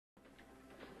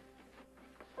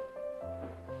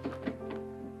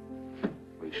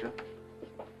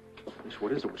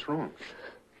what is it? What's wrong?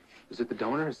 Is it the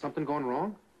donor? Has something gone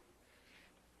wrong?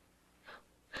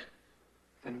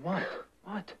 Then what?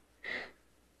 What?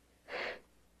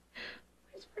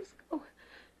 Where's Frisco?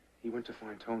 He went to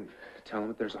find Tony to tell him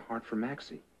that there's a heart for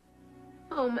Maxie.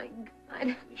 Oh, my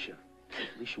God.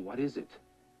 Alicia, what is it?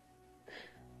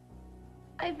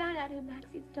 I found out who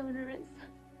Maxie's donor is.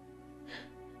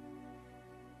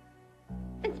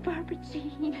 It's Barbara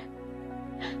Jean.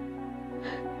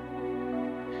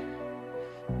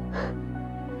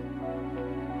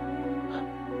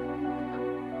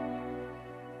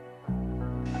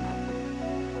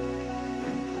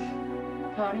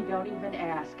 Tony, don't even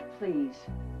ask, please.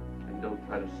 And don't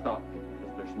try to stop me,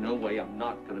 because there's no way I'm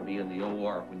not going to be in the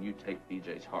OR when you take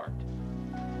BJ's heart.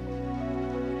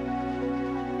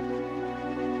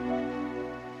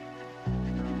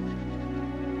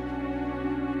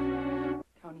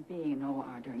 Tony, being in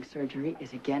OR during surgery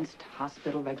is against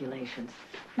hospital regulations,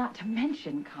 not to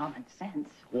mention common sense.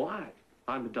 Why?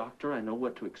 I'm a doctor. I know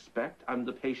what to expect. I'm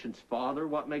the patient's father.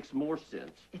 What makes more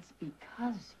sense? It's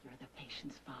because you're the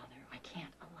patient's father. I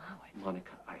can't allow it.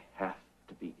 Monica, I have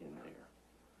to be in there.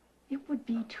 It would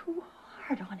be too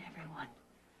hard on everyone.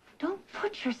 Don't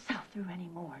put yourself through any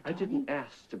more, Tony. I didn't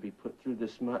ask to be put through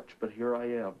this much, but here I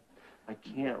am. I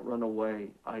can't run away.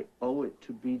 I owe it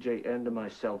to BJ and to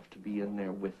myself to be in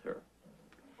there with her.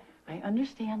 I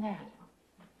understand that.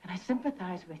 And I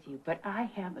sympathize with you, but I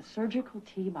have a surgical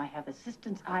team, I have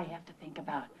assistants I have to think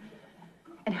about.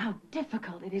 And how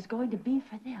difficult it is going to be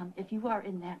for them if you are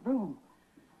in that room.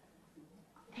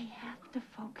 They have to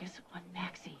focus on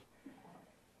Maxie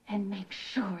and make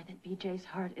sure that BJ's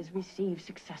heart is received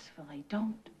successfully.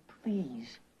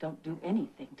 Please don't do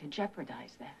anything to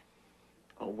jeopardize that.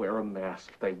 I'll wear a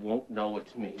mask. They won't know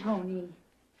it's me. Tony,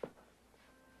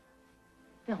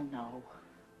 they'll know.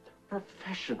 They're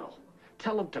professional.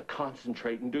 Tell them to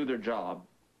concentrate and do their job.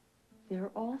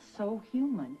 They're all so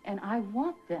human, and I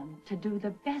want them to do the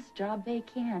best job they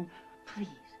can. Please,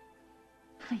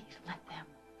 please let them.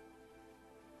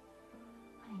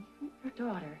 Honey, your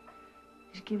daughter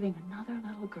is giving another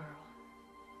little girl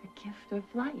the gift of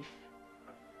life.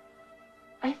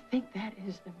 I think that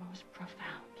is the most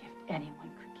profound gift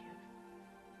anyone could give.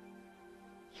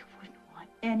 You wouldn't want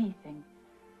anything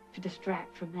to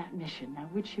distract from that mission, now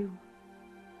would you?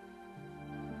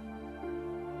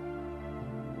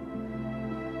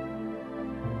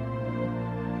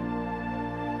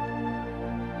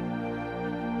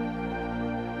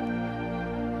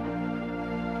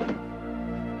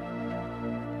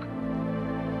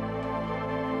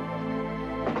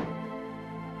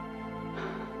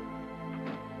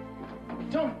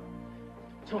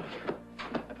 Tony,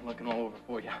 I've been looking all over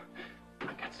for you.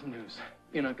 I got some news.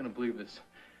 You're not going to believe this.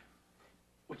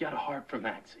 We got a heart for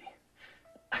Maxie.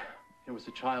 There was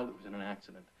a child that was in an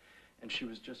accident, and she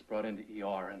was just brought into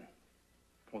ER, and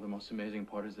well, the most amazing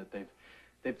part is that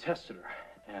they've tested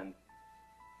her, and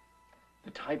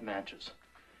the type matches,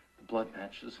 the blood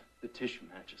matches, the tissue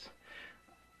matches.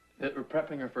 We're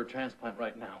prepping her for a transplant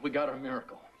right now. We got our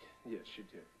miracle. Yes, you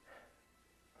did.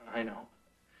 I know.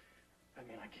 I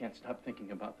mean, I can't stop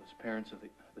thinking about those parents of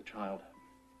the child.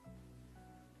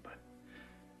 But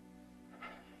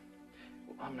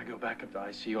well, I'm gonna go back up to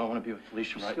ICU. I want to be with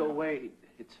Felicia right now. Still wait.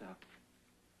 It's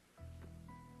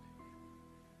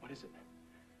What is it?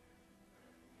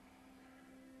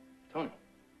 Tony.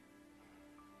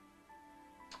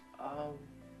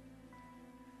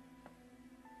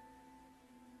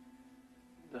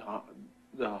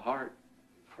 The heart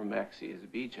for Maxie is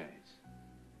BJ's.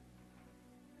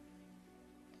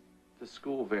 The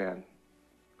school van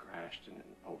crashed and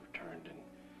overturned, and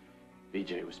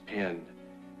BJ was pinned,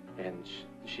 and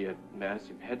she had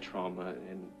massive head trauma,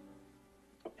 and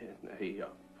they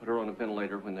put her on a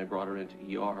ventilator when they brought her into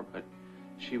ER, but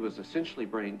she was essentially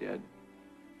brain dead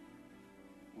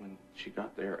when she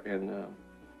got there, and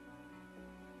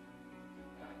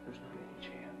there's not any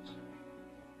chance.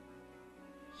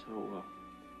 So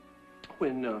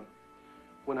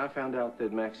when I found out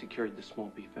that Maxie carried the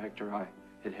small B factor, I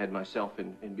had myself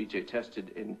and BJ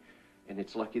tested, and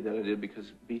it's lucky that I did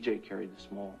because BJ carried the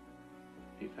small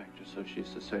B factor, so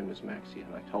she's the same as Maxie,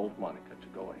 and I told Monica to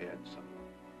go ahead, so.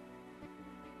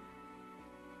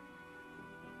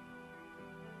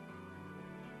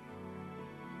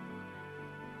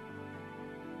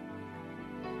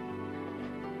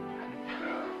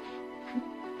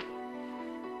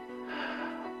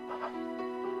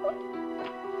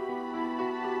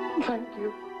 Thank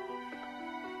you.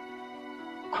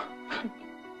 Thank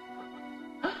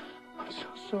you. I'm so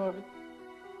sorry.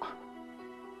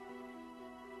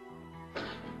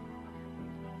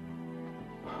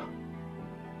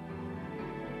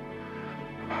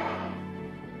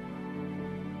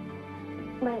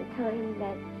 By the time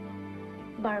that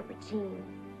Barbara Jean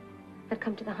had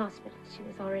come to the hospital, she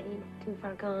was already too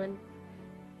far gone.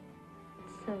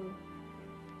 So,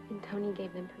 and Tony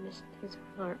gave them permission to use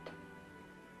her heart.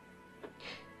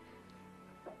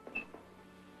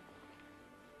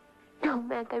 Oh,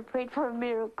 Mac, I prayed for a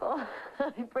miracle.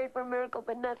 I prayed for a miracle,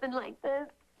 but nothing like this.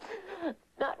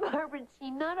 Not Barbara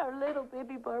Jean, not our little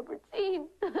baby Barbara Jean.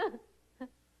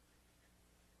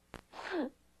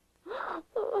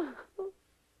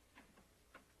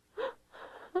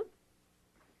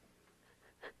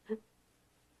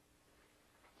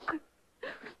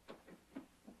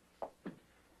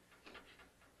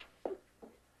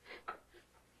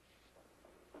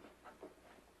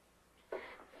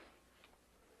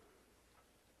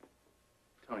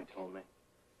 Tony told me.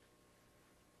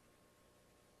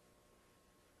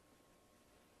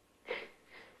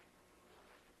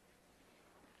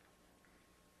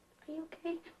 Are you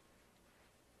okay?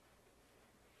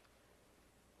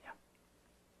 Yeah.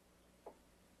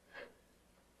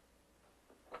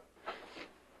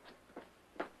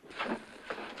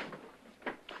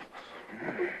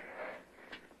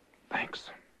 Thanks.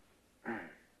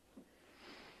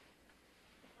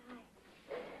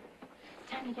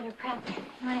 It's time to get her prepped.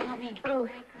 You want to help me? Oh,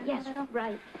 yes,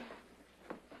 right.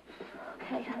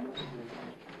 Okay.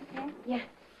 Okay? Yeah.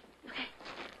 Okay.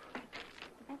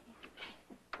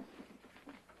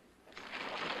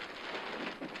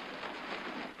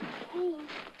 Okay.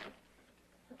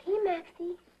 Okay,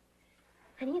 Maxie.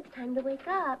 Honey, it's time to wake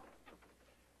up.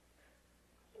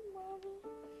 Hey, Mommy.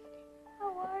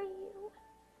 How are you?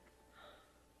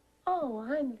 Oh,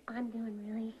 I'm doing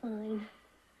really fine.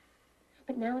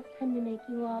 But now it's time to make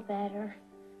you all better.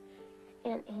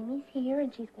 Aunt Amy's here,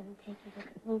 and she's going to take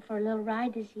you for a little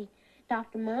ride to see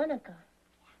Dr. Monica.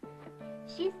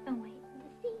 She's been waiting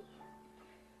to see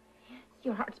you.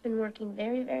 Your heart's been working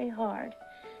very, very hard,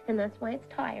 and that's why it's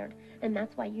tired, and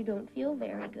that's why you don't feel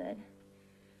very good.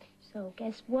 So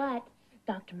guess what?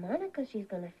 Dr. Monica, she's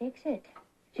going to fix it.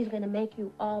 She's going to make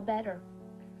you all better.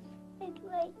 I'd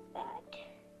like that.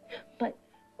 But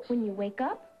when you wake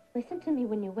up, listen to me,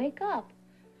 when you wake up,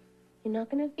 you're not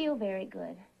going to feel very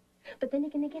good. But then you're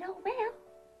going to get all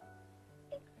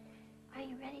well. Are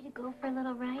you ready to go for a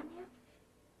little ride now?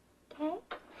 Okay?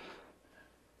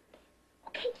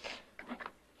 Okay, come on.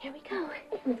 Here we go.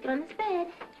 Let's get on this bed.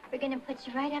 We're going to put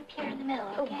you right up here in the middle,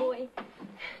 okay? Oh, boy.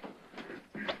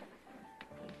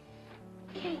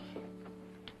 Okay.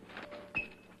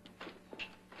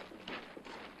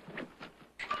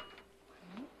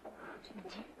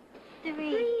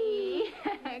 Three.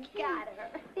 Got her.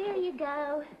 There you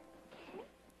go.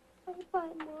 Bye,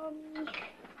 Mommy.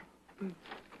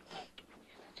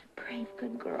 Such a brave,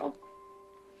 good girl.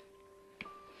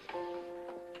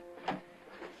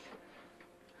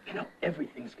 You know,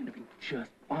 everything's gonna be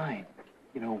just fine.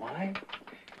 You know why?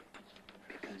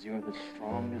 Because you're the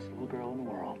strongest little girl in the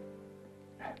world.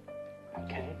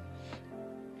 Okay?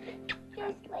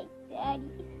 Just like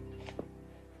Daddy.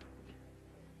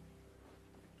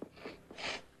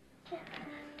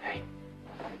 Hey,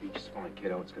 you're gonna be just fine,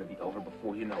 kiddo. It's gonna be over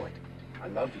before you know it. I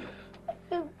love you.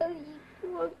 I love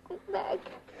you, Uncle Mac.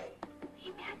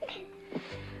 Hey, Mac.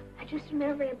 I just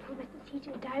remembered I promised to teach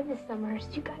you to dive this summer, so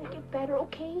you gotta get better,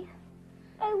 okay?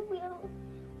 I will.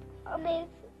 Miss,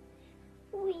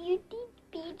 will you teach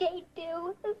BJ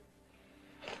too?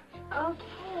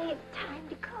 Okay, it's time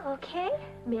to go, okay?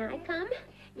 May I come?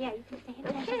 Yeah, you can stay in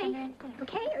Okay.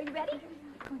 Okay, are you ready?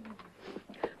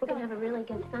 We're gonna have a really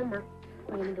good summer.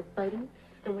 We're gonna go boating,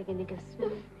 and we're gonna go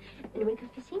swimming, and we're gonna go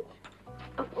fishing.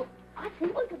 Oh, I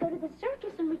think we could go to the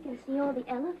circus and we can see all the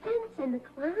elephants and the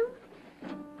clowns.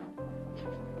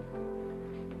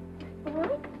 All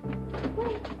right?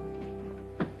 Wait.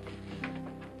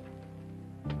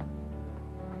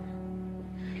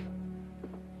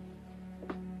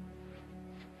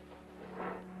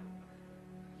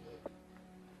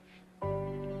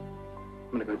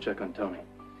 I'm gonna go check on Tony.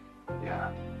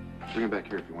 Yeah. Bring him back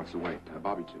here if he wants to wait.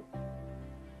 Bobby, too.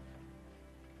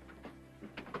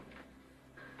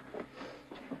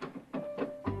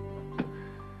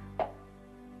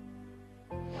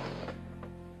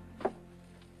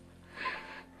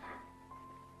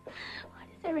 Why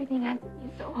does everything have to be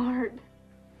so hard?